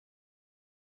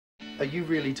Are you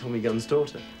really Tommy Gunn's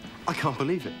daughter? I can't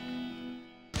believe it.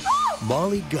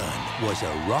 Molly Gunn was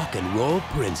a rock and roll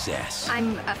princess.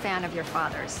 I'm a fan of your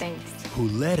father's. Thanks. Who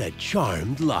led a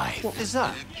charmed life. What is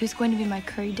that? He was going to be my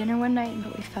curry dinner one night,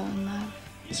 but we fell in love.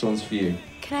 This one's for you.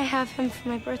 Can I have him for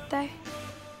my birthday?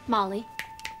 Molly,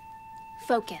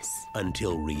 focus.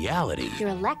 Until reality Your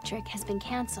electric has been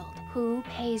canceled. Who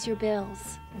pays your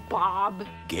bills? Bob.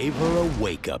 gave her a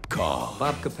wake-up call.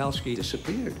 Bob Kapowski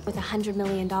disappeared. With $100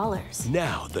 million.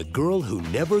 Now the girl who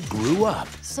never grew up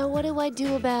So what do I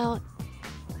do about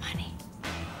money?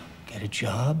 Get a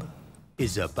job?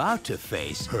 is about to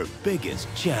face her biggest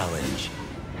challenge.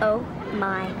 Oh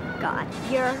my God.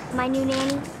 You're my new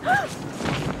nanny?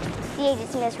 The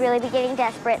agency must really be getting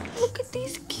desperate. Look at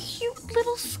these cute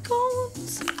little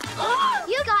scones.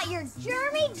 You got your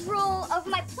germy drool over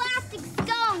my plastic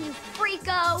scone, you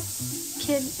freako!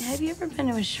 Kid, have you ever been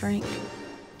to a shrink?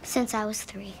 Since I was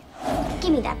 3.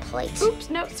 Give me that plate. Oops,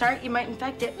 no, sorry, you might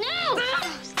infect it. No!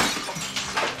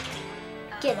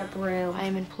 Get a broom. I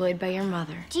am employed by your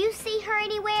mother. Do you see her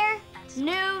anywhere?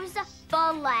 News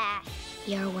flash.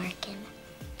 You're working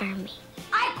for me.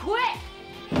 I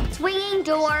quit! Swinging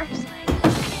door.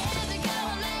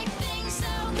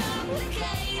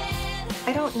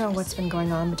 I don't know what's been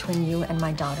going on between you and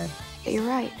my daughter. But you're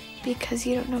right, because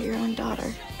you don't know your own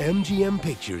daughter. MGM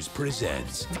Pictures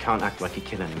presents You can't act like a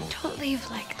kid anymore. Don't leave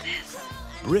like this.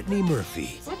 Brittany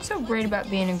Murphy, What's so great about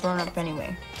being a grown-up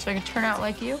anyway? So I could turn out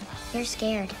like you? You're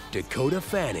scared. Dakota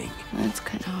Fanning, That's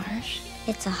kind of harsh.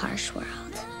 It's a harsh world.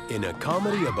 in a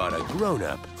comedy about a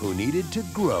grown-up who needed to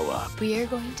grow up. We are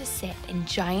going to sit in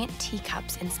giant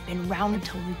teacups and spin round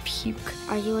until we puke.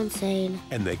 Are you insane?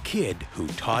 And the kid who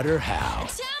taught her how.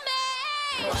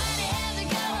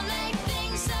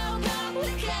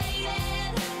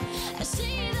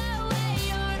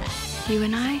 You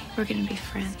and I, we're gonna be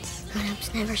friends.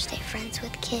 Grown-ups never stay friends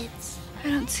with kids. I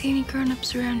don't see any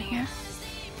grown-ups around here.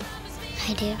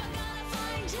 I do.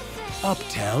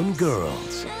 Uptown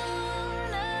Girls.